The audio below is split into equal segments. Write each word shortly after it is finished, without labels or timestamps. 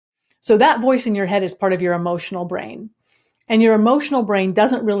So that voice in your head is part of your emotional brain. And your emotional brain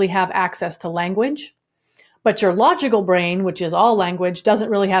doesn't really have access to language, but your logical brain, which is all language, doesn't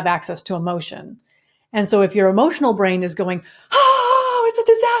really have access to emotion. And so if your emotional brain is going, oh, it's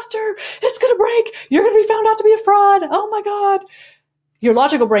a disaster, it's going to break, you're going to be found out to be a fraud, oh my God. Your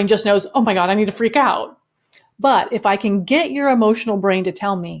logical brain just knows, oh my God, I need to freak out. But if I can get your emotional brain to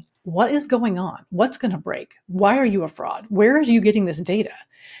tell me, what is going on? What's going to break? Why are you a fraud? Where are you getting this data?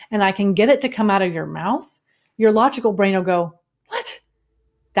 And I can get it to come out of your mouth, your logical brain will go, what?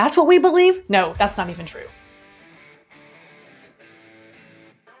 That's what we believe? No, that's not even true.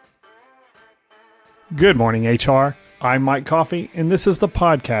 Good morning, HR. I'm Mike Coffey, and this is the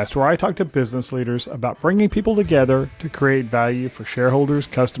podcast where I talk to business leaders about bringing people together to create value for shareholders,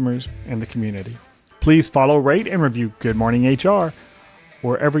 customers, and the community. Please follow, rate, and review Good Morning HR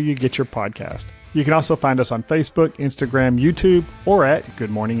wherever you get your podcast. You can also find us on Facebook, Instagram, YouTube, or at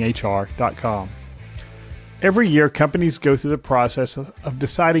goodmorninghr.com. Every year, companies go through the process of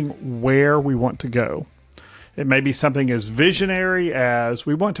deciding where we want to go. It may be something as visionary as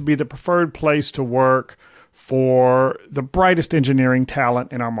we want to be the preferred place to work for the brightest engineering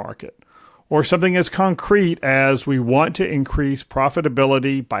talent in our market, or something as concrete as we want to increase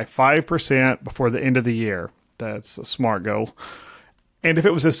profitability by 5% before the end of the year. That's a smart goal. And if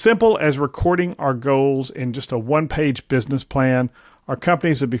it was as simple as recording our goals in just a one-page business plan, our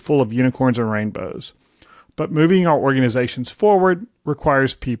companies would be full of unicorns and rainbows. But moving our organizations forward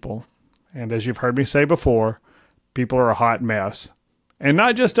requires people. And as you've heard me say before, people are a hot mess. And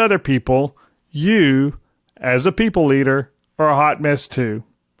not just other people, you, as a people leader, are a hot mess too,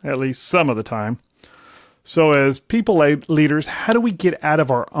 at least some of the time. So as people leaders, how do we get out of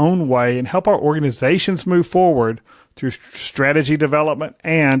our own way and help our organizations move forward through strategy development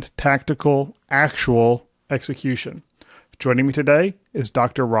and tactical, actual execution? Joining me today is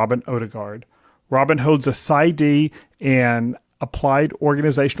Dr. Robyn Odegaard. Robyn holds a PsyD in Applied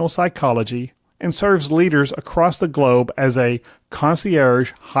Organizational Psychology and serves leaders across the globe as a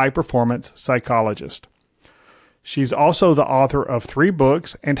concierge high-performance psychologist. She's also the author of 3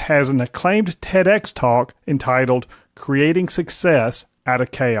 books and has an acclaimed TEDx talk entitled Creating Success Out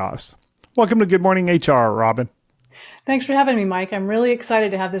of Chaos. Welcome to Good Morning HR, Robyn. Thanks for having me, Mike. I'm really excited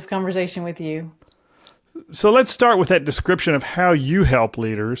to have this conversation with you. So let's start with that description of how you help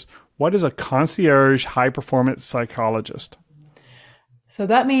leaders. What is a concierge high-performance psychologist? So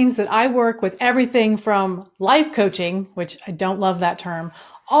that means that I work with everything from life coaching, which I don't love that term,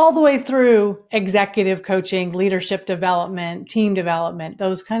 all the way through executive coaching, leadership development, team development,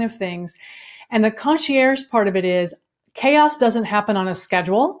 those kind of things. And the concierge part of it is chaos doesn't happen on a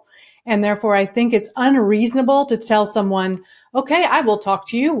schedule. And therefore, I think it's unreasonable to tell someone, okay, I will talk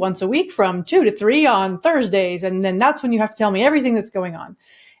to you once a week from 2 to 3 on Thursdays. And then that's when you have to tell me everything that's going on.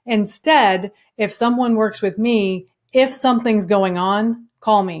 Instead, if someone works with me, if something's going on,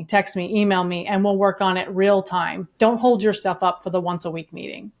 call me, text me, email me, and we'll work on it real time. Don't hold your stuff up for the once a week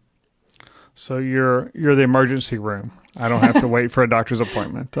meeting. So you're the emergency room. I don't have to wait for a doctor's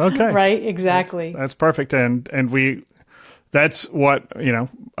appointment. Okay. Right, exactly. That's perfect. And that's what,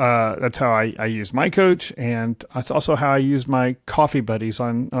 that's how I use my coach. And that's also how I use my coffee buddies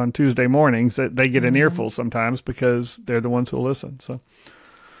on Tuesday mornings, that they get an earful sometimes because they're the ones who listen.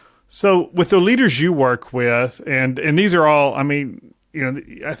 So with the leaders you work with, and these are all,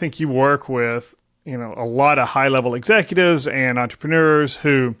 I think you work with, a lot of high level executives and entrepreneurs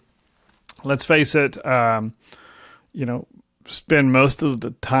who, let's face it, spend most of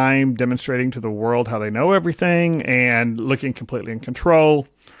the time demonstrating to the world how they know everything and looking completely in control.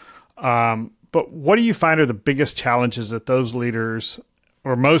 But what do you find are the biggest challenges that those leaders,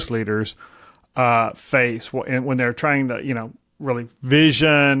 or most leaders, face when they're trying to, really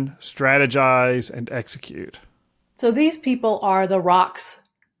vision, strategize, and execute? So these people are the rocks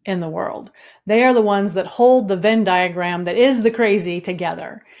in the world. They are the ones that hold the Venn diagram that is the crazy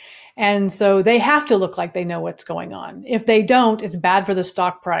together. And so they have to look like they know what's going on. If they don't, it's bad for the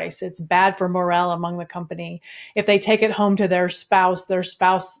stock price. It's bad for morale among the company. If they take it home to their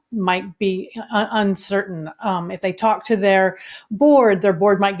spouse might be uncertain. If they talk to their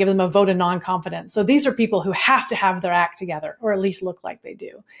board might give them a vote of non-confidence. So these are people who have to have their act together, or at least look like they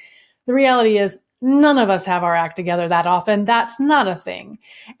do. The reality is, none of us have our act together that often. That's not a thing.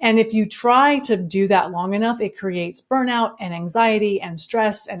 And if you try to do that long enough, it creates burnout and anxiety and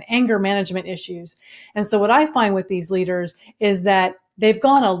stress and anger management issues. And so what I find with these leaders is that they've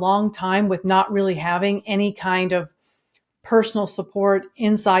gone a long time with not really having any kind of personal support,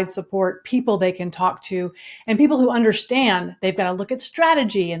 inside support, people they can talk to, and people who understand they've got to look at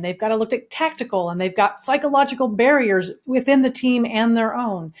strategy and they've got to look at tactical and they've got psychological barriers within the team and their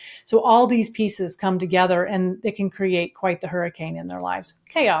own. So all these pieces come together and they can create quite the hurricane in their lives.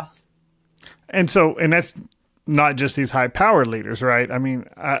 Chaos. And that's not just these high powered leaders, right? I mean,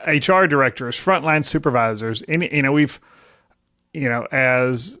 HR directors, frontline supervisors,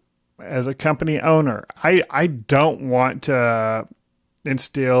 as a company owner, I don't want to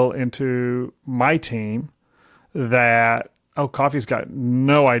instill into my team that, oh, Coffey's got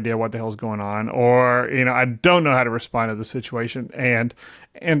no idea what the hell's going on, or, I don't know how to respond to the situation. And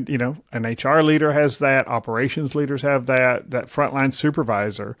an HR leader has that, operations leaders have that frontline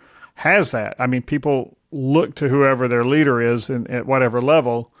supervisor has that. I mean, people look to whoever their leader is at whatever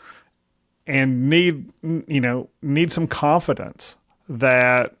level and need some confidence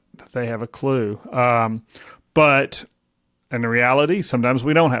that they have a clue. But in the reality, sometimes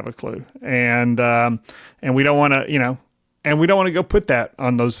we don't have a clue, and we don't want to, and we don't want to go put that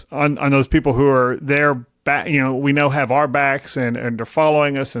on those people who are there back, we know have our backs and they're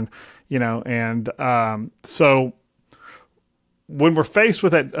following us, and so when we're faced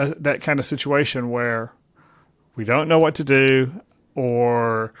with that kind of situation where we don't know what to do,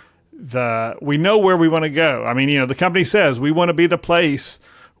 or we know where we want to go. I mean, the company says we want to be the place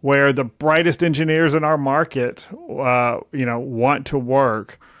where the brightest engineers in our market, want to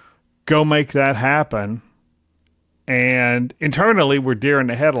work. Go make that happen. And internally, we're deer in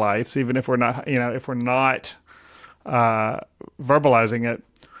the headlights, even if we're not, verbalizing it.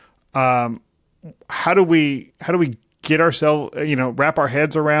 How do we get ourselves, wrap our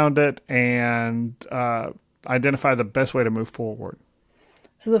heads around it and identify the best way to move forward?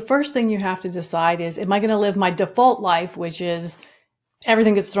 So the first thing you have to decide is, am I going to live my default life, which is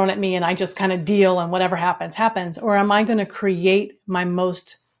everything gets thrown at me and I just kind of deal and whatever happens, happens? Or am I going to create my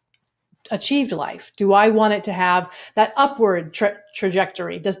most achieved life? Do I want it to have that upward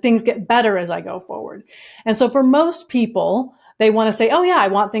trajectory? Does things get better as I go forward? And so for most people, they want to say, oh yeah, I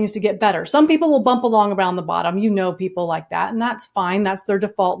want things to get better. Some people will bump along around the bottom. People like that, and that's fine. That's their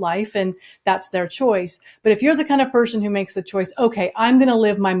default life and that's their choice. But if you're the kind of person who makes the choice, okay, I'm going to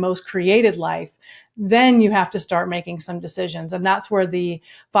live my most created life, then you have to start making some decisions. And that's where the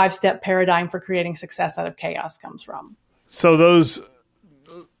 5-step paradigm for creating success out of chaos comes from. So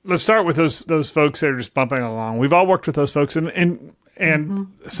let's start with those folks that are just bumping along. We've all worked with those folks, and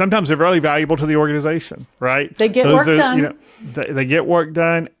sometimes they're really valuable to the organization, right? They get work done. They get work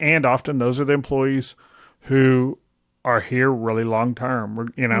done, and often those are the employees who are here really long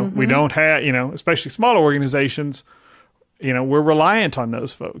term. We don't have, especially smaller organizations, we're reliant on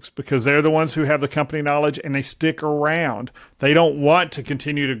those folks because they're the ones who have the company knowledge and they stick around. They don't want to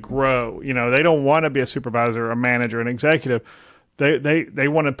continue to grow. They don't want to be a supervisor, a manager, an executive. They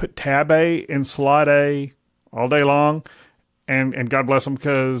want to put tab A in slot A all day long. And God bless them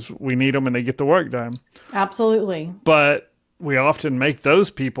because we need them and they get the work done. Absolutely. But we often make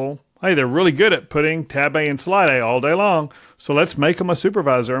those people, hey, they're really good at putting tab A in slot A all day long. So let's make them a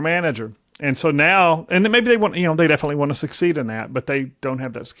supervisor, a manager. And so now, and then maybe they want, they definitely want to succeed in that, but they don't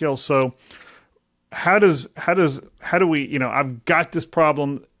have that skill. So how do we, I've got this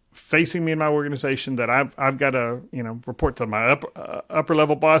problem facing me in my organization that I've got to, report to my upper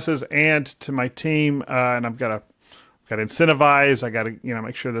level bosses and to my team. And I've got to incentivize. I got to,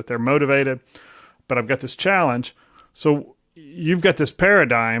 make sure that they're motivated, but I've got this challenge. So you've got this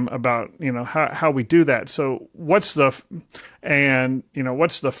paradigm about, how we do that. So what's the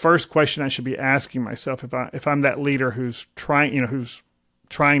first question I should be asking myself if I'm that leader who's trying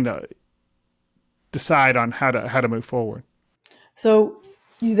to decide on how to move forward? So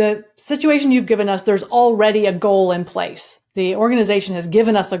the situation you've given us, there's already a goal in place. The organization has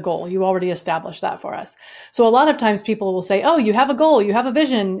given us a goal. You already established that for us. So a lot of times people will say, oh, you have a goal, you have a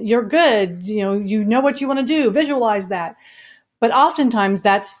vision, you're good, you know what you want to do, visualize that. But oftentimes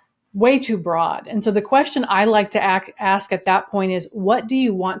that's way too broad. And so the question I like to ask at that point is, what do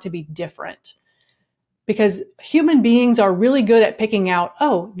you want to be different? Because human beings are really good at picking out,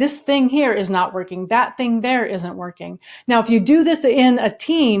 oh, this thing here is not working. That thing there isn't working. Now, if you do this in a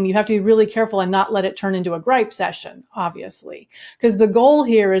team, you have to be really careful and not let it turn into a gripe session, obviously. Because the goal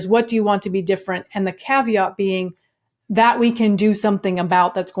here is, what do you want to be different? And the caveat being that we can do something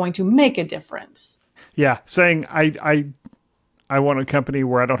about that's going to make a difference. Yeah. Saying, I want a company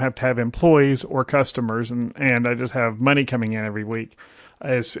where I don't have to have employees or customers and I just have money coming in every week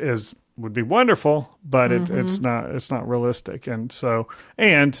is would be wonderful, but it's not realistic. And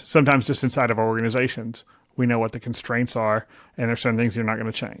sometimes just inside of our organizations, we know what the constraints are, and there's some things you're not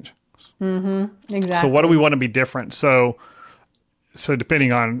going to change. Exactly. So what do we want to be different? So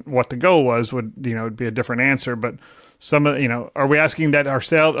depending on what the goal was, would be a different answer. But are we asking that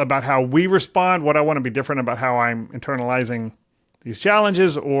ourselves about how we respond? What I want to be different about how I'm internalizing these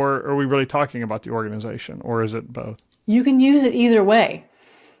challenges, or are we really talking about the organization, or is it both? You can use it either way.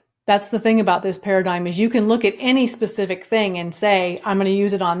 That's the thing about this paradigm is you can look at any specific thing and say, I'm going to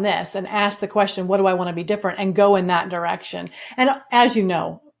use it on this, and ask the question, what do I want to be different, and go in that direction. And as you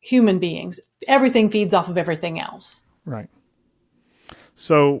know, human beings, everything feeds off of everything else. Right.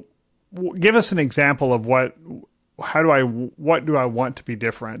 So give us an example of what do I want to be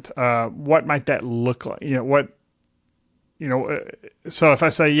different? What might that look like? So if I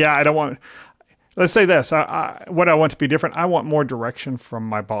say, I don't want, let's say this, what I want to be different, I want more direction from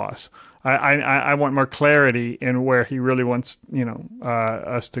my boss. I want more clarity in where he really wants,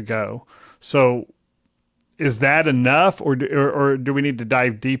 us to go. So is that enough, or do we need to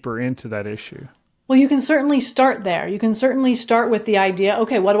dive deeper into that issue? Well, you can certainly start there. You can certainly start with the idea,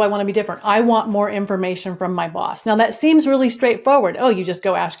 okay, what do I want to be different? I want more information from my boss. Now that seems really straightforward. Oh, you just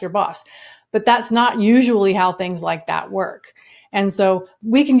go ask your boss. But that's not usually how things like that work. And so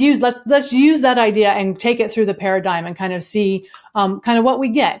we can let's use that idea and take it through the paradigm and kind of see kind of what we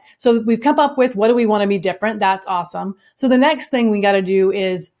get. So we've come up with, what do we want to be different? That's awesome. So the next thing we got to do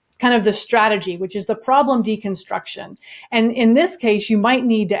is kind of the strategy, which is the problem deconstruction. And in this case, you might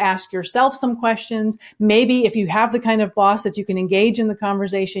need to ask yourself some questions. Maybe if you have the kind of boss that you can engage in the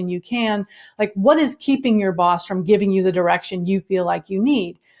conversation, you can. Like, what is keeping your boss from giving you the direction you feel like you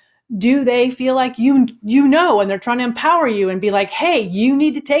need? Do they feel like you know, and they're trying to empower you and be like, hey, you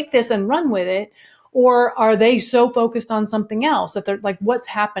need to take this and run with it? Or are they so focused on something else that they're like, what's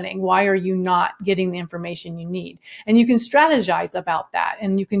happening? Why are you not getting the information you need? And you can strategize about that.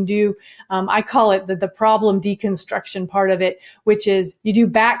 And you can do, I call it the problem deconstruction part of it, which is you do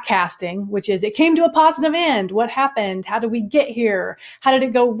backcasting, which is it came to a positive end. What happened? How did we get here? How did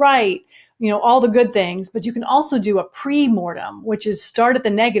it go right? All the good things. But you can also do a pre-mortem, which is start at the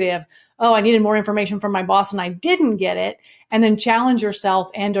negative. Oh, I needed more information from my boss and I didn't get it. And then challenge yourself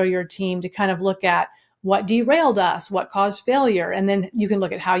and or your team to kind of look at what derailed us, what caused failure. And then you can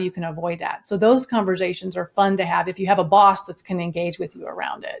look at how you can avoid that. So those conversations are fun to have if you have a boss that's can engage with you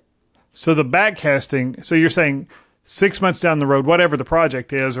around it. So the backcasting, so you're saying 6 months down the road, whatever the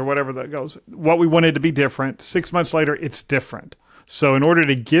project is or whatever that goes, what we wanted to be different, 6 months later, it's different. So in order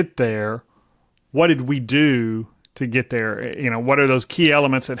to get there, what did we do to get there? What are those key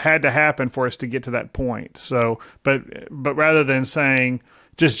elements that had to happen for us to get to that point? So, but rather than saying,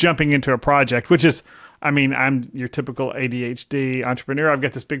 just jumping into a project, which is, I'm your typical ADHD entrepreneur. I've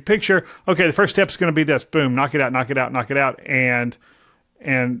got this big picture. Okay, the first step is going to be this. Boom, knock it out, knock it out, knock it out. And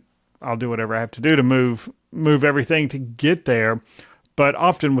I'll do whatever I have to do to move everything to get there, but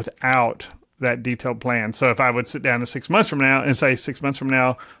often without that detailed plan. So if I would sit down to 6 months from now and say 6 months from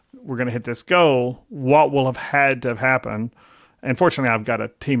now, we're going to hit this goal, what will have had to have happened? And fortunately, I've got a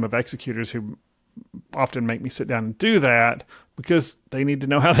team of executors who often make me sit down and do that because they need to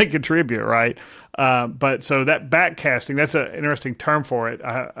know how they contribute, right? But so that backcasting, that's an interesting term for it.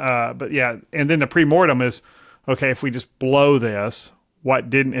 But yeah, and then the pre-mortem is, okay, if we just blow this, what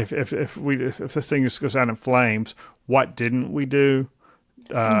didn't, if this thing just goes out in flames, what didn't we do?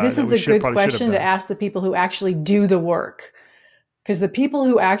 This is a good question to ask the people who actually do the work. Because the people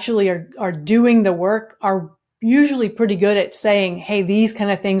who actually are doing the work are usually pretty good at saying, hey, these kind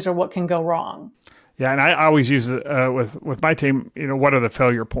of things are what can go wrong. Yeah, and I always use it with my team, what are the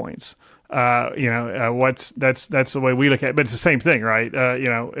failure points? That's the way we look at it. But it's the same thing, right?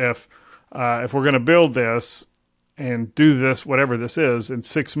 If we're going to build this and do this, whatever this is, in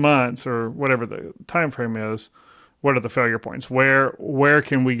 6 months or whatever the time frame is, what are the failure points? Where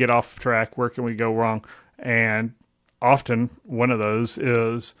can we get off track? Where can we go wrong? And often one of those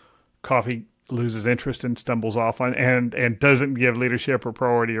is Coffey loses interest and stumbles off on and doesn't give leadership or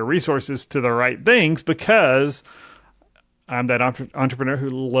priority or resources to the right things because I'm that entrepreneur who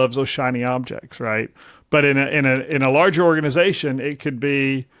loves those shiny objects, right? But in a larger organization, it could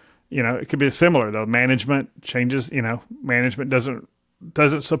be, it could be similar though. Management changes, management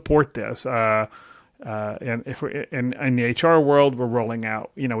doesn't support this. And if we're in the HR world, we're rolling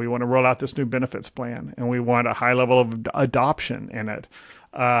out, we want to roll out this new benefits plan and we want a high level of adoption in it.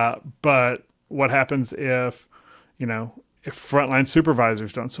 But what happens if frontline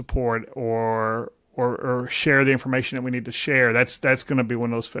supervisors don't support or share the information that we need to share? That's going to be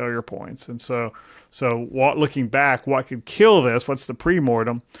one of those failure points. And so looking back, what could kill this? What's the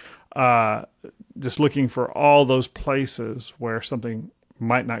pre-mortem? Just looking for all those places where something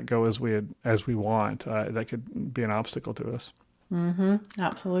might not go as we want. That could be an obstacle to us.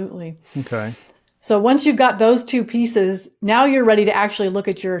 Absolutely. Okay. So once you've got those two pieces, now you're ready to actually look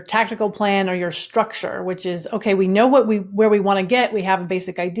at your tactical plan or your structure, which is, okay, we know where we want to get. We have a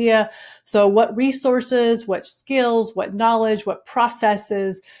basic idea. So what resources, what skills, what knowledge, what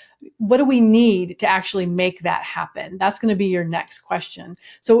processes, what do we need to actually make that happen? That's going to be your next question.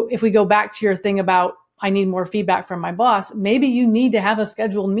 So if we go back to your thing about, I need more feedback from my boss, maybe you need to have a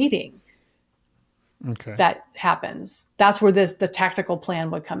scheduled meeting. Okay. That happens. That's where the tactical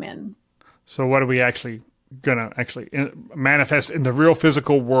plan would come in. So what are we actually going to manifest in the real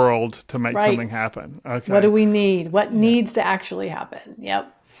physical world to make something happen? Okay. What do we need? What needs to actually happen?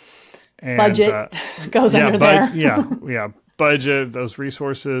 Yep. And, budget goes under there. Yeah. Budget, those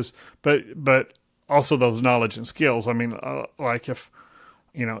resources, but also those knowledge and skills. I mean, like if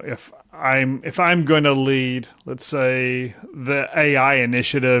I'm going to lead, let's say, the AI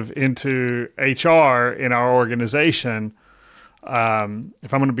initiative into HR in our organization, if I'm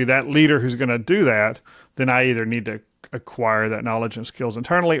going to be that leader who's going to do that, then I either need to acquire that knowledge and skills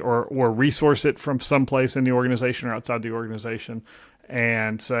internally or resource it from someplace in the organization or outside the organization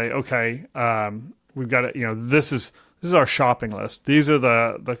and say, okay, we've got to, this is our shopping list. These are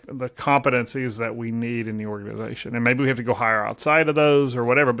the competencies that we need in the organization. And maybe we have to go hire outside of those or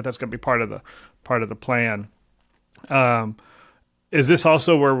whatever, but that's going to be part of the plan. Is this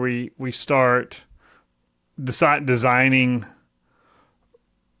also where we start designing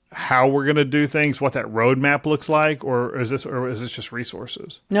how we're going to do things, what that roadmap looks like, or is this just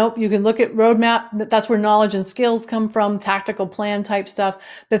resources? Nope. You can look at roadmap. That's where knowledge and skills come from, tactical plan type stuff.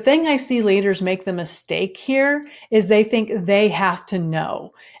 The thing I see leaders make the mistake here is they think they have to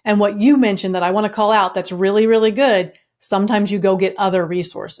know. And what you mentioned that I want to call out that's really, really good, sometimes you go get other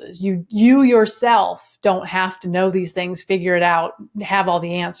resources. You yourself don't have to know these things, figure it out, have all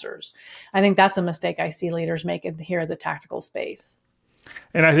the answers. I think that's a mistake I see leaders make here in the tactical space.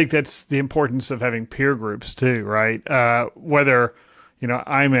 And I think that's the importance of having peer groups too, right? Whether,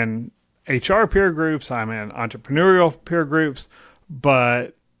 I'm in HR peer groups, I'm in entrepreneurial peer groups,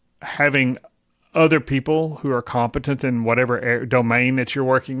 but having other people who are competent in whatever domain that you're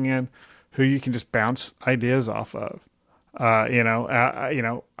working in, who you can just bounce ideas off of. I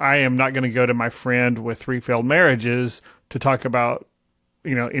am not going to go to my friend with 3 failed marriages to talk about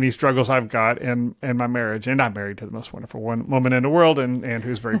any struggles I've got in my marriage. And I'm married to the most wonderful woman in the world and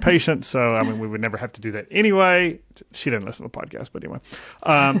who's very patient. So, I mean, we would never have to do that anyway. She didn't listen to the podcast, but anyway.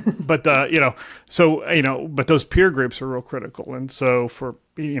 But those peer groups are real critical. And so for,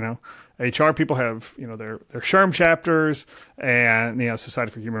 HR people have, their SHRM chapters and,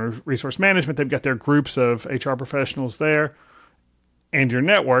 Society for Human Resource Management. They've got their groups of HR professionals there. And your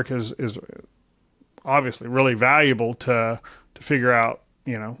network is obviously really valuable to figure out,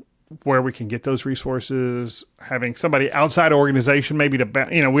 where we can get those resources, having somebody outside organization, maybe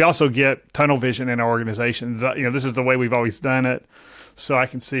we also get tunnel vision in our organizations. This is the way we've always done it. So I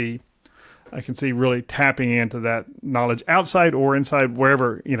can see really tapping into that knowledge outside or inside,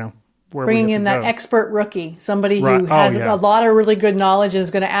 wherever, bringing in that expert rookie, somebody who has a lot of really good knowledge and is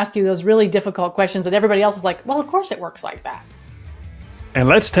going to ask you those really difficult questions that everybody else is like, well, of course it works like that. And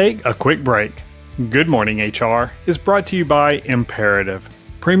let's take a quick break. Good Morning HR is brought to you by Imperative,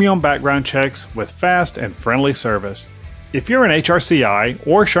 premium background checks with fast and friendly service. If you're an HRCI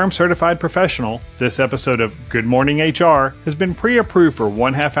or SHRM certified professional, this episode of Good Morning HR has been pre-approved for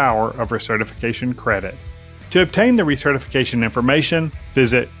 1/2 hour of recertification credit. To obtain the recertification information,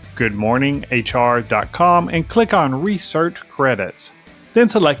 visit goodmorninghr.com and click on Research Credits. Then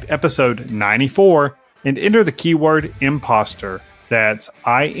select episode 94 and enter the keyword imposter. That's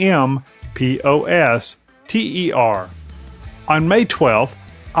IMPOSTER. On May 12th,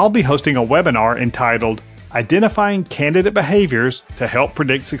 I'll be hosting a webinar entitled Identifying Candidate Behaviors to Help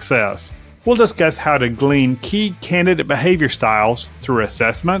Predict Success. We'll discuss how to glean key candidate behavior styles through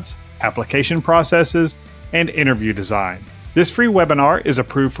assessments, application processes, and interview design. This free webinar is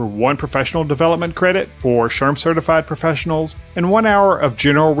approved for 1 professional development credit for SHRM certified professionals and 1 hour of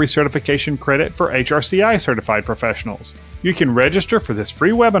general recertification credit for HRCI certified professionals. You can register for this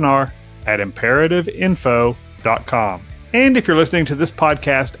free webinar at imperativeinfo.com. And if you're listening to this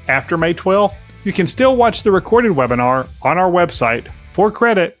podcast after May 12th, you can still watch the recorded webinar on our website for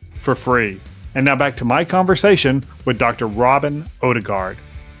credit for free. And now back to my conversation with Dr. Robyn Odegaard.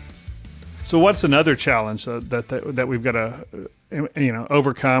 So what's another challenge that we've got to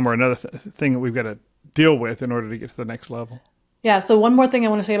overcome, or another thing that we've got to deal with in order to get to the next level? Yeah. So one more thing I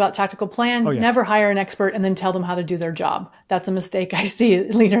want to say about tactical plan, never hire an expert and then tell them how to do their job. That's a mistake I see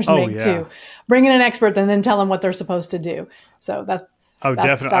leaders make too. Bring in an expert and then tell them what they're supposed to do. So Oh,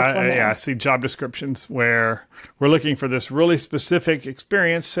 definitely. That's I see job descriptions where we're looking for this really specific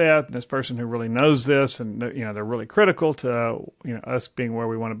experience set, and this person who really knows this, and they're really critical to us being where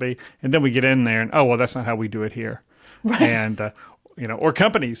we want to be. And then we get in there, and oh well, that's not how we do it here. Right. And or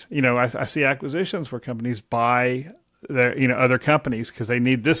companies. I see acquisitions where companies buy their other companies because they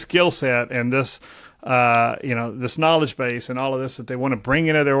need this skill set and this this knowledge base and all of this that they want to bring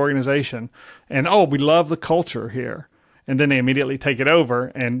into their organization. And oh, we love the culture here. And then they immediately take it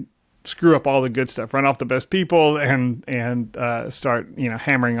over and screw up all the good stuff, run off the best people, and start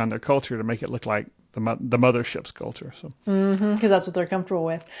hammering on their culture to make it look like the mothership's culture. So because that's what they're comfortable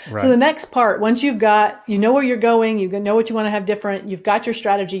with. Right. So the next part, once you've got where you're going, you know what you want to have different, you've got your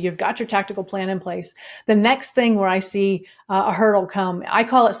strategy, you've got your tactical plan in place. The next thing where I see a hurdle come, I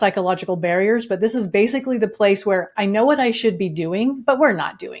call it psychological barriers, but this is basically the place where I know what I should be doing, but we're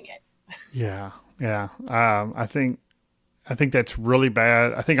not doing it. Yeah. I think that's really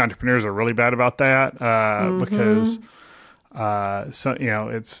bad. I think entrepreneurs are really bad about that because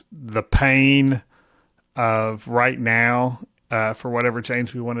it's the pain of right now for whatever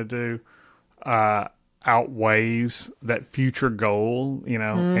change we want to do outweighs that future goal.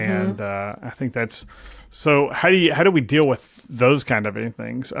 And I think that's so. How do we deal with those kind of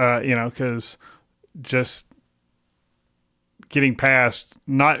things? Because just getting past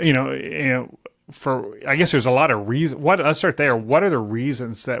I guess there's a lot of reasons. Let's start there. What are the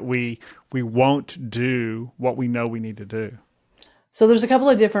reasons that we won't do what we know we need to do? So there's a couple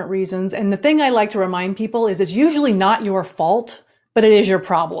of different reasons. And the thing I like to remind people is it's usually not your fault, but it is your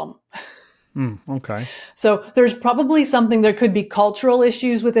problem. Okay. So there could be cultural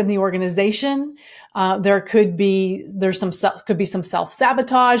issues within the organization. There could be some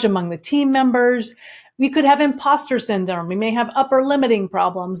self-sabotage among the team members. We could have imposter syndrome. We may have upper limiting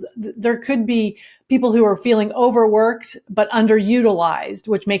problems. There could be people who are feeling overworked but underutilized,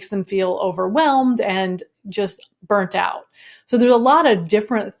 which makes them feel overwhelmed and just burnt out. So there's a lot of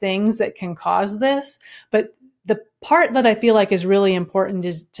different things that can cause this. But the part that I feel like is really important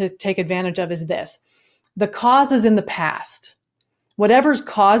is to take advantage of is this. The cause is in the past. Whatever's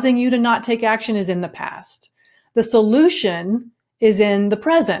causing you to not take action is in the past. The solution is in the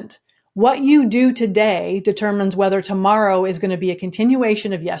present. What you do today determines whether tomorrow is going to be a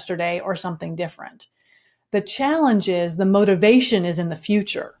continuation of yesterday or something different. The challenge is the motivation is in the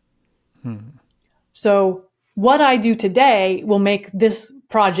future. So what I do today will make this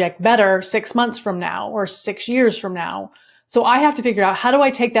project better 6 months from now or 6 years from now. So I have to figure out how do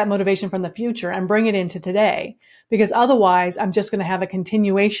I take that motivation from the future and bring it into today? Because otherwise I'm just going to have a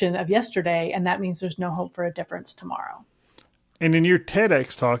continuation of yesterday, and that means there's no hope for a difference tomorrow. And in your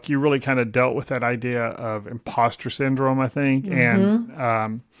TEDx talk, you really kind of dealt with that idea of imposter syndrome, I think.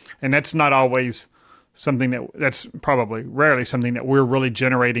 And that's not always something that's probably rarely something that we're really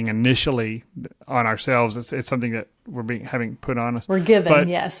generating initially on ourselves. It's something that we're having put on us. We're given,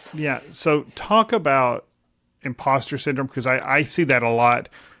 yes. Yeah. So talk about imposter syndrome, because I see that a lot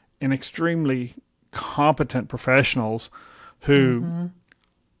in extremely competent professionals who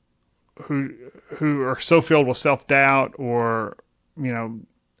are so filled with self-doubt or,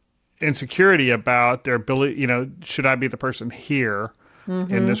 insecurity about their ability, should I be the person here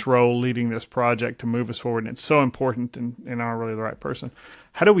in this role leading this project to move us forward? And it's so important and am I really the right person?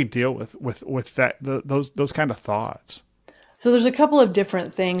 How do we deal with that, those kind of thoughts? So there's a couple of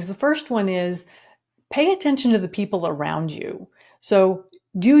different things. The first one is pay attention to the people around you. So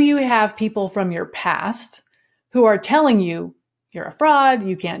do you have people from your past who are telling you, you're a fraud,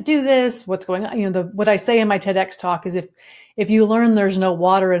 you can't do this, what's going on? What I say in my TEDx talk is if you learn there's no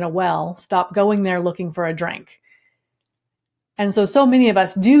water in a well, stop going there looking for a drink. And so many of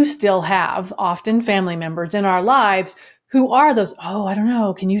us do still have often family members in our lives who are those, oh, I don't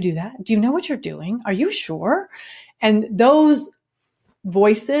know, can you do that? Do you know what you're doing? Are you sure? And those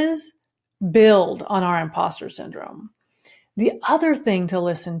voices build on our imposter syndrome. The other thing to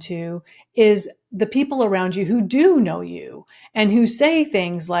listen to is the people around you who do know you and who say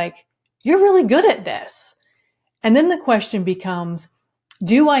things like, you're really good at this. And then the question becomes,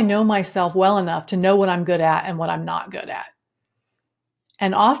 do I know myself well enough to know what I'm good at and what I'm not good at?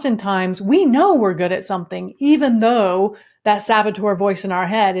 And oftentimes we know we're good at something, even though that saboteur voice in our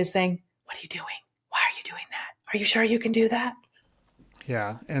head is saying, what are you doing? Why are you doing that? Are you sure you can do that?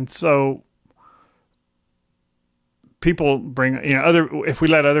 Yeah. And so people bring, if we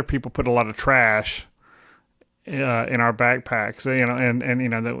let other people put a lot of trash in our backpacks,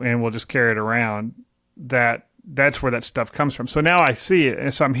 and we'll just carry it around, that's where that stuff comes from. So now I see it.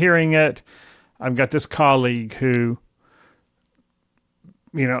 And so I'm hearing it. I've got this colleague who,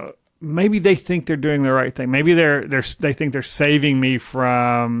 maybe they think they're doing the right thing. Maybe they think they're saving me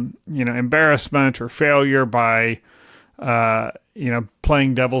from, embarrassment or failure by,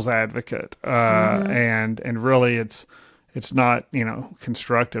 playing devil's advocate. And really it's not,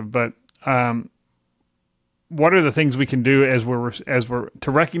 constructive, but, what are the things we can do as we're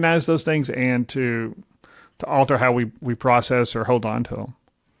to recognize those things and to alter how we process or hold on to them?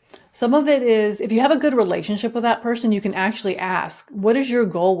 Some of it is, if you have a good relationship with that person, you can actually ask, what is your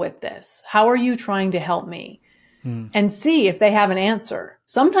goal with this? How are you trying to help me? And see if they have an answer.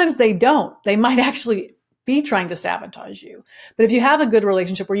 Sometimes they don't. They might actually be trying to sabotage you. But if you have a good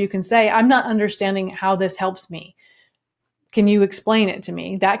relationship where you can say, I'm not understanding how this helps me. Can you explain it to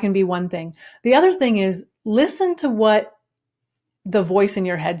me? That can be one thing. The other thing is, listen to what the voice in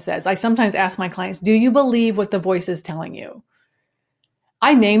your head says. I sometimes ask my clients, do you believe what the voice is telling you?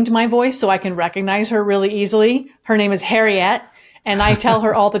 I named my voice so I can recognize her really easily. Her name is Harriet, and I tell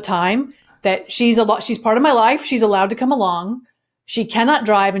her all the time that she's part of my life. She's allowed to come along. She cannot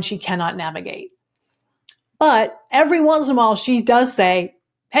drive and she cannot navigate. But every once in a while, she does say,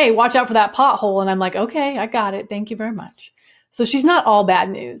 hey, watch out for that pothole. And I'm like, okay, I got it. Thank you very much. So she's not all bad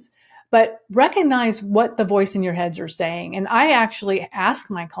news. But recognize what the voice in your heads are saying. And I actually ask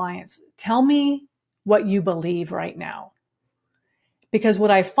my clients, tell me what you believe right now. Because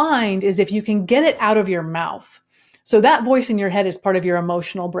what I find is if you can get it out of your mouth, so that voice in your head is part of your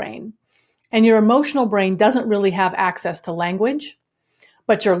emotional brain. And your emotional brain doesn't really have access to language,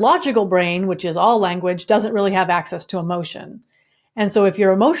 but your logical brain, which is all language, doesn't really have access to emotion. And so if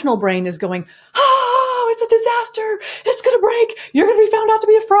your emotional brain is going, it's a disaster, it's going to break, you're going to be found out to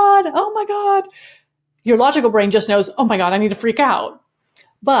be a fraud, oh my God. Your logical brain just knows, oh my God, I need to freak out.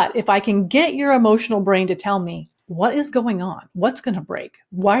 But if I can get your emotional brain to tell me, what is going on? What's going to break?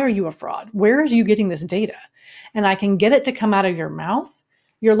 Why are you a fraud? Where are you getting this data? And I can get it to come out of your mouth,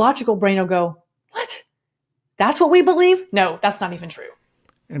 your logical brain will go, what? That's what we believe? No, that's not even true.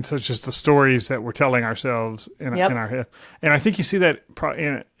 And so it's just the stories that we're telling ourselves in our head. And I think you see that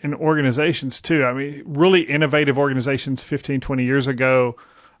in organizations too. I mean, really innovative organizations 15, 20 years ago,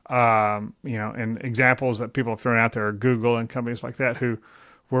 and examples that people have thrown out there are Google and companies like that who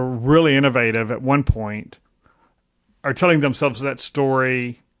were really innovative at one point are telling themselves that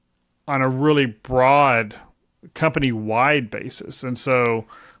story on a really broad company-wide basis. And so,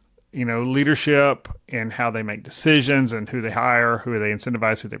 leadership and how they make decisions and who they hire, who they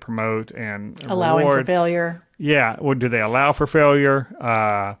incentivize, who they promote, and allowing reward. For failure. Yeah. Well, do they allow for failure?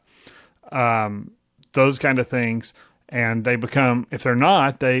 Those kind of things. And they become, if they're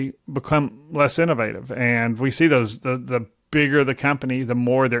not, they become less innovative. And we see those, the bigger the company, the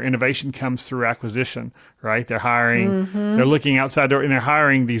more their innovation comes through acquisition, right? They're hiring, they're looking outside there, and they're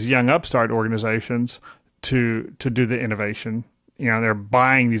hiring these young upstart organizations to do the innovation. They're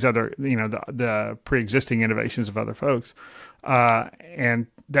buying these other, the pre-existing innovations of other folks. And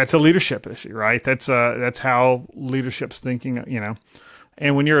that's a leadership issue, right? That's how leadership's thinking,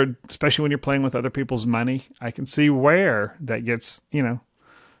 And especially when you're playing with other people's money, I can see where that gets,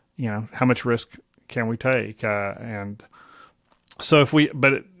 how much risk can we take? And so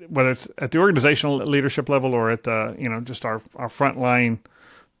whether it's at the organizational leadership level or at the, just our front line,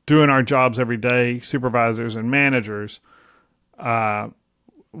 doing our jobs every day, supervisors and managers,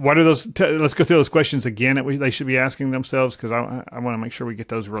 what are those? Let's go through those questions again that they should be asking themselves, because I want to make sure we get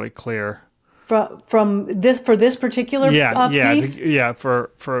those really clear. For this particular piece?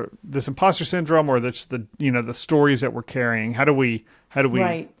 For this imposter syndrome or the stories that we're carrying. How do we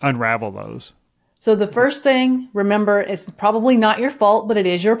unravel those? So the first thing, remember, it's probably not your fault, but it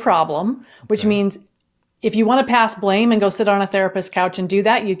is your problem, which means if you want to pass blame and go sit on a therapist's couch and do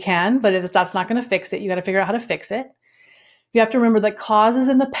that, you can, but if that's not going to fix it, you got to figure out how to fix it. You have to remember that cause is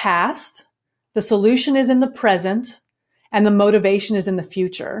in the past, the solution is in the present, and the motivation is in the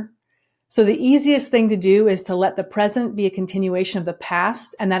future. So the easiest thing to do is to let the present be a continuation of the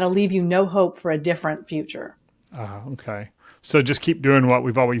past, and that'll leave you no hope for a different future. Okay. So just keep doing what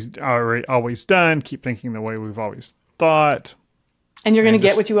we've always done, keep thinking the way we've always thought. And you're going to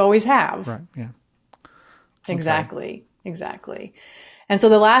get what you always have. Right, yeah. Exactly. And so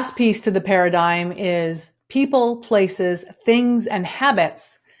the last piece to the paradigm is people, places, things, and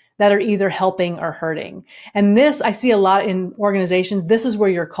habits that are either helping or hurting. And this, I see a lot in organizations. This is where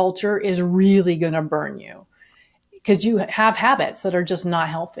your culture is really going to burn you because you have habits that are just not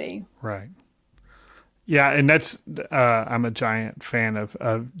healthy. Right. Yeah. And that's, I'm a giant fan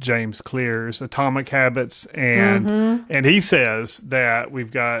of James Clear's Atomic Habits. And he says that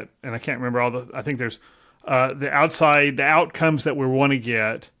we've got, and I can't remember I think there's the outcomes that we want to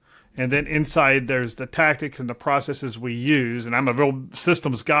get. And then inside there's the tactics and the processes we use. And I'm a real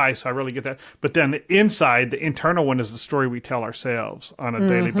systems guy, so I really get that. But then the inside, the internal one, is the story we tell ourselves on a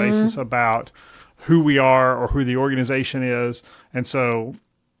daily basis about who we are or who the organization is. And so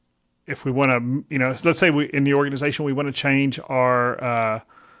if we want to, let's say in the organization, we want to change our,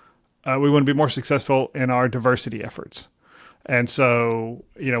 we want to be more successful in our diversity efforts. And so,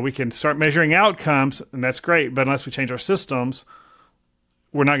 we can start measuring outcomes, and that's great. But unless we change our systems,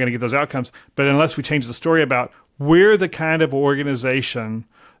 we're not going to get those outcomes. But unless we change the story about we're the kind of organization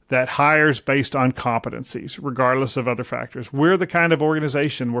that hires based on competencies, regardless of other factors. We're the kind of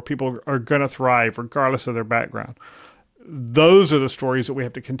organization where people are going to thrive, regardless of their background. Those are the stories that we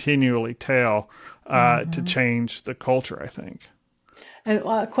have to continually tell to change the culture, I think. And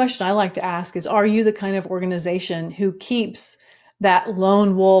a question I like to ask is, are you the kind of organization who keeps that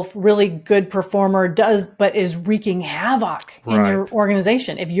lone wolf, really good performer but is wreaking havoc in your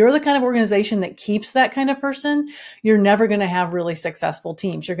organization? If you're the kind of organization that keeps that kind of person, you're never going to have really successful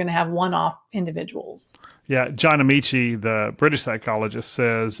teams. You're going to have one-off individuals. Yeah. John Amici, the British psychologist,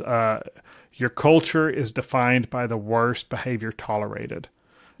 says, your culture is defined by the worst behavior tolerated.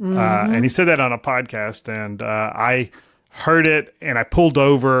 And he said that on a podcast, and I heard it and I pulled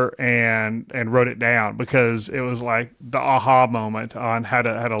over and wrote it down because it was like the aha moment on how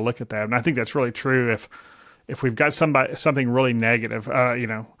to look at that. And I think that's really true. If we've got something really negative,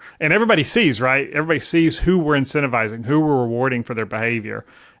 and everybody sees, right? Everybody sees who we're incentivizing, who we're rewarding for their behavior,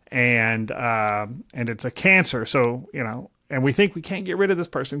 and it's a cancer. So, and we think we can't get rid of this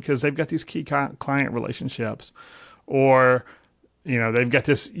person because they've got these key client relationships, or, they've got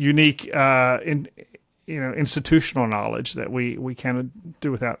this unique, institutional knowledge that we can't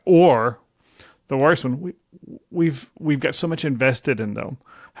do without. Or the worst one, we've got so much invested in them.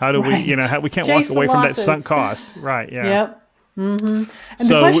 How do we, we can't walk away from that sunk cost. Right. Yeah. Yep. Mm-hmm. And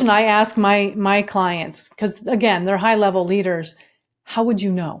the question I ask my clients, because again, they're high level leaders, how would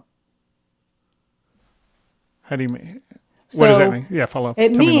you know? How do you mean? What does that mean? Yeah, follow up.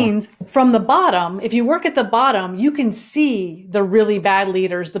 It means from the bottom, if you work at the bottom, you can see the really bad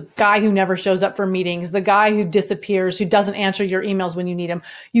leaders, the guy who never shows up for meetings, the guy who disappears, who doesn't answer your emails when you need him.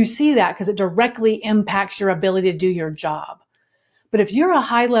 You see that because it directly impacts your ability to do your job. But if you're a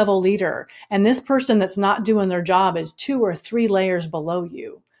high level leader and this person that's not doing their job is 2 or 3 layers below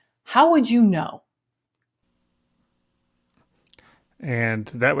you, how would you know? And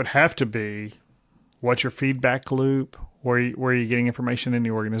that would have to be, what's your feedback loop? Where are you getting information in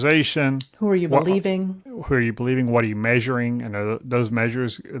the organization? Who are you believing? Who are you believing? What are you measuring? And are those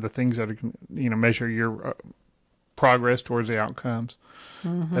measures the things that are, measure your progress towards the outcomes?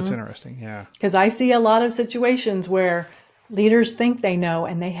 Mm-hmm. That's interesting. Yeah. Because I see a lot of situations where leaders think they know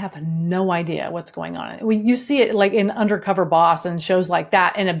and they have no idea what's going on. You see it like in Undercover Boss and shows like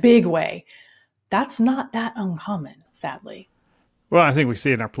that in a big way. That's not that uncommon, sadly. Well, I think we see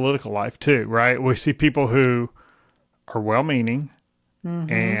it in our political life too, right? We see people who are well-meaning,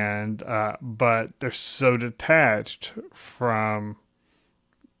 and but they're so detached from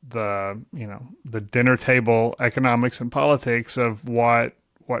the dinner table economics and politics of what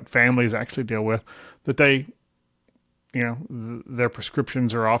families actually deal with, that they, their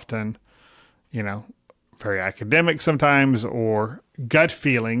prescriptions are often, very academic sometimes, or gut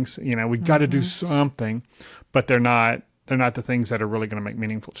feelings. We got to do something, but they're not the things that are really going to make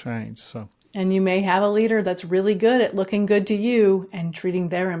meaningful change. So. And you may have a leader that's really good at looking good to you and treating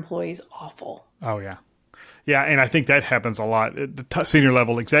their employees awful. Oh, yeah. Yeah, and I think that happens a lot. The senior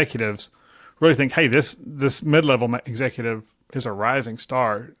level executives really think, hey, this mid-level executive is a rising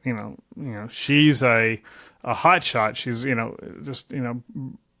star. She's a hot shot. She's,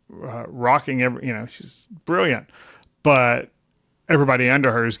 rocking she's brilliant. But everybody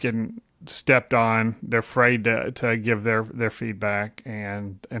under her is getting stepped on. They're afraid to give their feedback.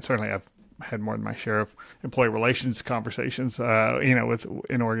 And certainly I've had more than my share of employee relations conversations,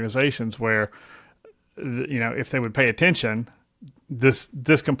 in organizations where, if they would pay attention,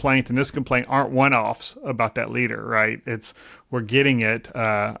 this complaint and this complaint aren't one-offs about that leader, right? We're getting it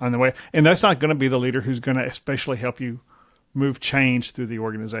on the way. And that's not going to be the leader who's going to especially help you move change through the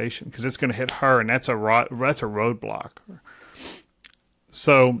organization, because it's going to hit her, and that's a roadblock.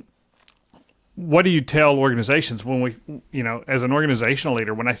 So what do you tell organizations when we, as an organizational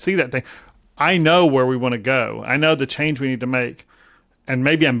leader, when I see that thing, I know where we want to go. I know the change we need to make. And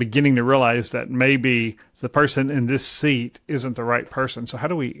maybe I'm beginning to realize that maybe the person in this seat isn't the right person. So how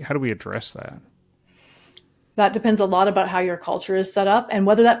do we address that? That depends a lot about how your culture is set up and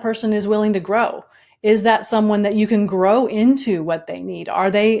whether that person is willing to grow. Is that someone that you can grow into what they need?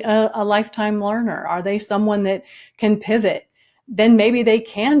 Are they a lifetime learner? Are they someone that can pivot? then maybe they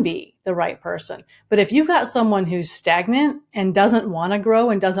can be the right person. But if you've got someone who's stagnant and doesn't want to grow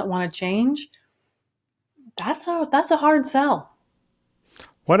and doesn't want to change, that's a hard sell.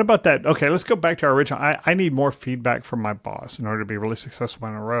 What about that? Okay, let's go back to our original. I need more feedback from my boss in order to be really successful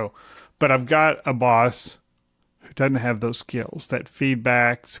in a row. But I've got a boss who doesn't have those skills, that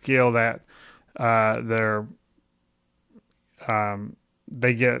feedback skill that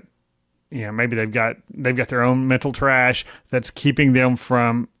they get, maybe they've got their own mental trash that's keeping them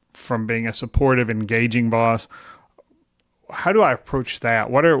from being a supportive, engaging boss. How do I approach that?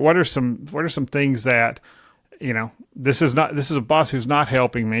 What are some things that, this is a boss who's not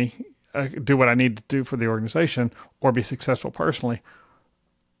helping me do what I need to do for the organization or be successful personally.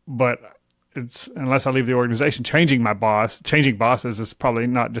 But it's, unless I leave the organization, changing bosses is probably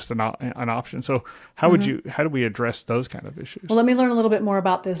not just an option. So how do we address those kind of issues? Well, let me learn a little bit more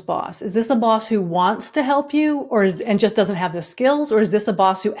about this boss. Is this a boss who wants to help you and just doesn't have the skills, or is this a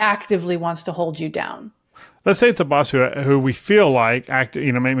boss who actively wants to hold you down? Let's say it's a boss who we feel like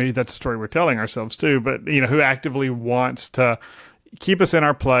maybe that's a story we're telling ourselves too, but who actively wants to keep us in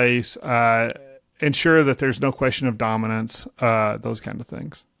our place, ensure that there's no question of dominance, those kind of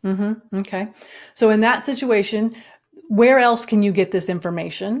things. Okay. So in that situation, where else can you get this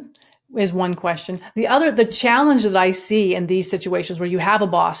information is one question. The challenge that I see in these situations where you have a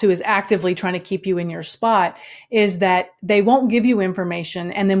boss who is actively trying to keep you in your spot is that they won't give you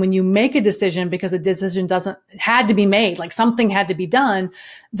information. And then when you make a decision, because a decision had to be made, like something had to be done,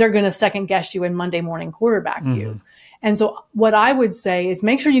 they're going to second guess you and Monday morning quarterback you. And so what I would say is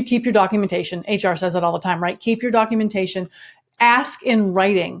make sure you keep your documentation. HR says it all the time, right? Keep your documentation. Ask in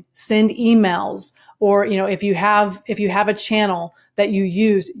writing, send emails, or, if you have a channel that you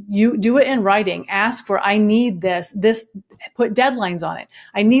use, you do it in writing. Ask for, I need this, put deadlines on it.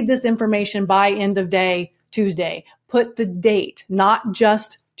 I need this information by end of day, Tuesday. Put the date, not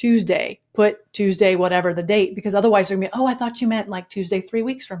just Tuesday. Put Tuesday, whatever the date, because otherwise they're going to be, oh, I thought you meant like Tuesday, 3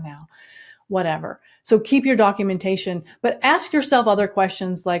 weeks from now, whatever. So keep your documentation, but ask yourself other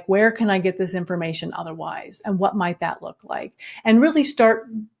questions like, where can I get this information otherwise? And what might that look like? And really start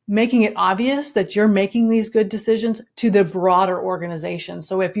making it obvious that you're making these good decisions to the broader organization.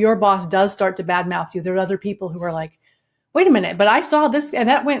 So if your boss does start to badmouth you, there are other people who are like, wait a minute, but I saw this and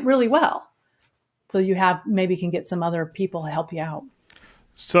that went really well. So you maybe can get some other people to help you out.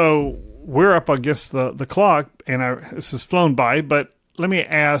 So we're up against the clock, and this has flown by, but let me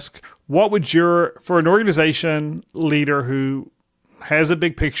ask, what would for an organization leader who has a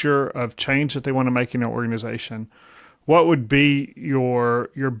big picture of change that they want to make in their organization, what would be your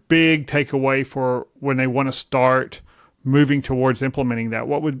big takeaway for when they want to start moving towards implementing that?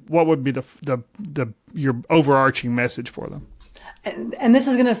 What would be your overarching message for them? And this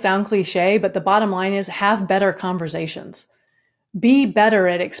is going to sound cliche, but the bottom line is have better conversations. Be better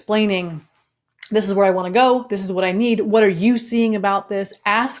at explaining, this is where I want to go. This is what I need. What are you seeing about this?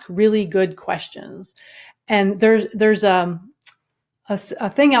 Ask really good questions. And there's a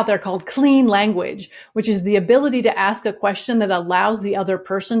thing out there called clean language, which is the ability to ask a question that allows the other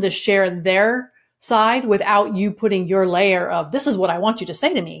person to share their side without you putting your layer of, this is what I want you to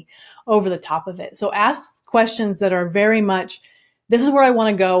say to me, over the top of it. So ask questions that are very much, this is where I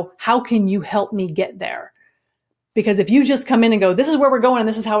want to go. How can you help me get there? Because if you just come in and go, this is where we're going and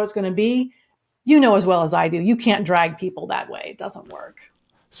this is how it's going to be, as well as I do, you can't drag people that way. It doesn't work.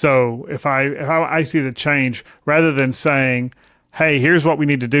 So if I see the change, rather than saying, hey, here's what we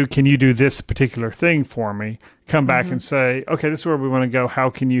need to do, can you do this particular thing for me? Come back and say, okay, this is where we want to go. How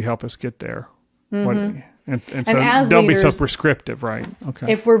can you help us get there? And so don't be so prescriptive, right?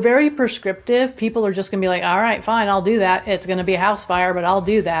 Okay. If we're very prescriptive, people are just going to be like, all right, fine, I'll do that. It's going to be a house fire, but I'll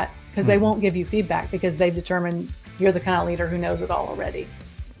do that, because they won't give you feedback because they've determined you're the kind of leader who knows it all already.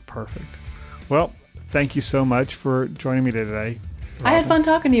 Perfect. Well, thank you so much for joining me today, Robyn. I had fun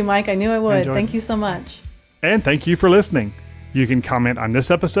talking to you, Mike. I knew I would. Thank you so much. And thank you for listening. You can comment on this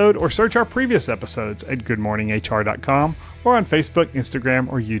episode or search our previous episodes at goodmorninghr.com or on Facebook,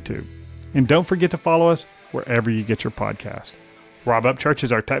 Instagram, or YouTube. And don't forget to follow us wherever you get your podcast. Rob Upchurch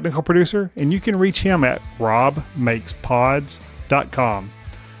is our technical producer, and you can reach him at robmakespods.com.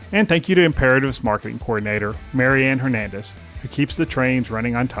 And thank you to Imperative's marketing coordinator, Marianne Hernandez, who keeps the trains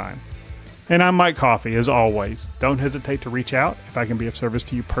running on time. And I'm Mike Coffey. As always, don't hesitate to reach out if I can be of service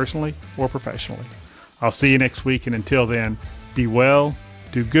to you personally or professionally. I'll see you next week, and until then, be well,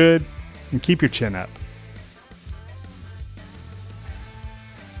 do good, and keep your chin up.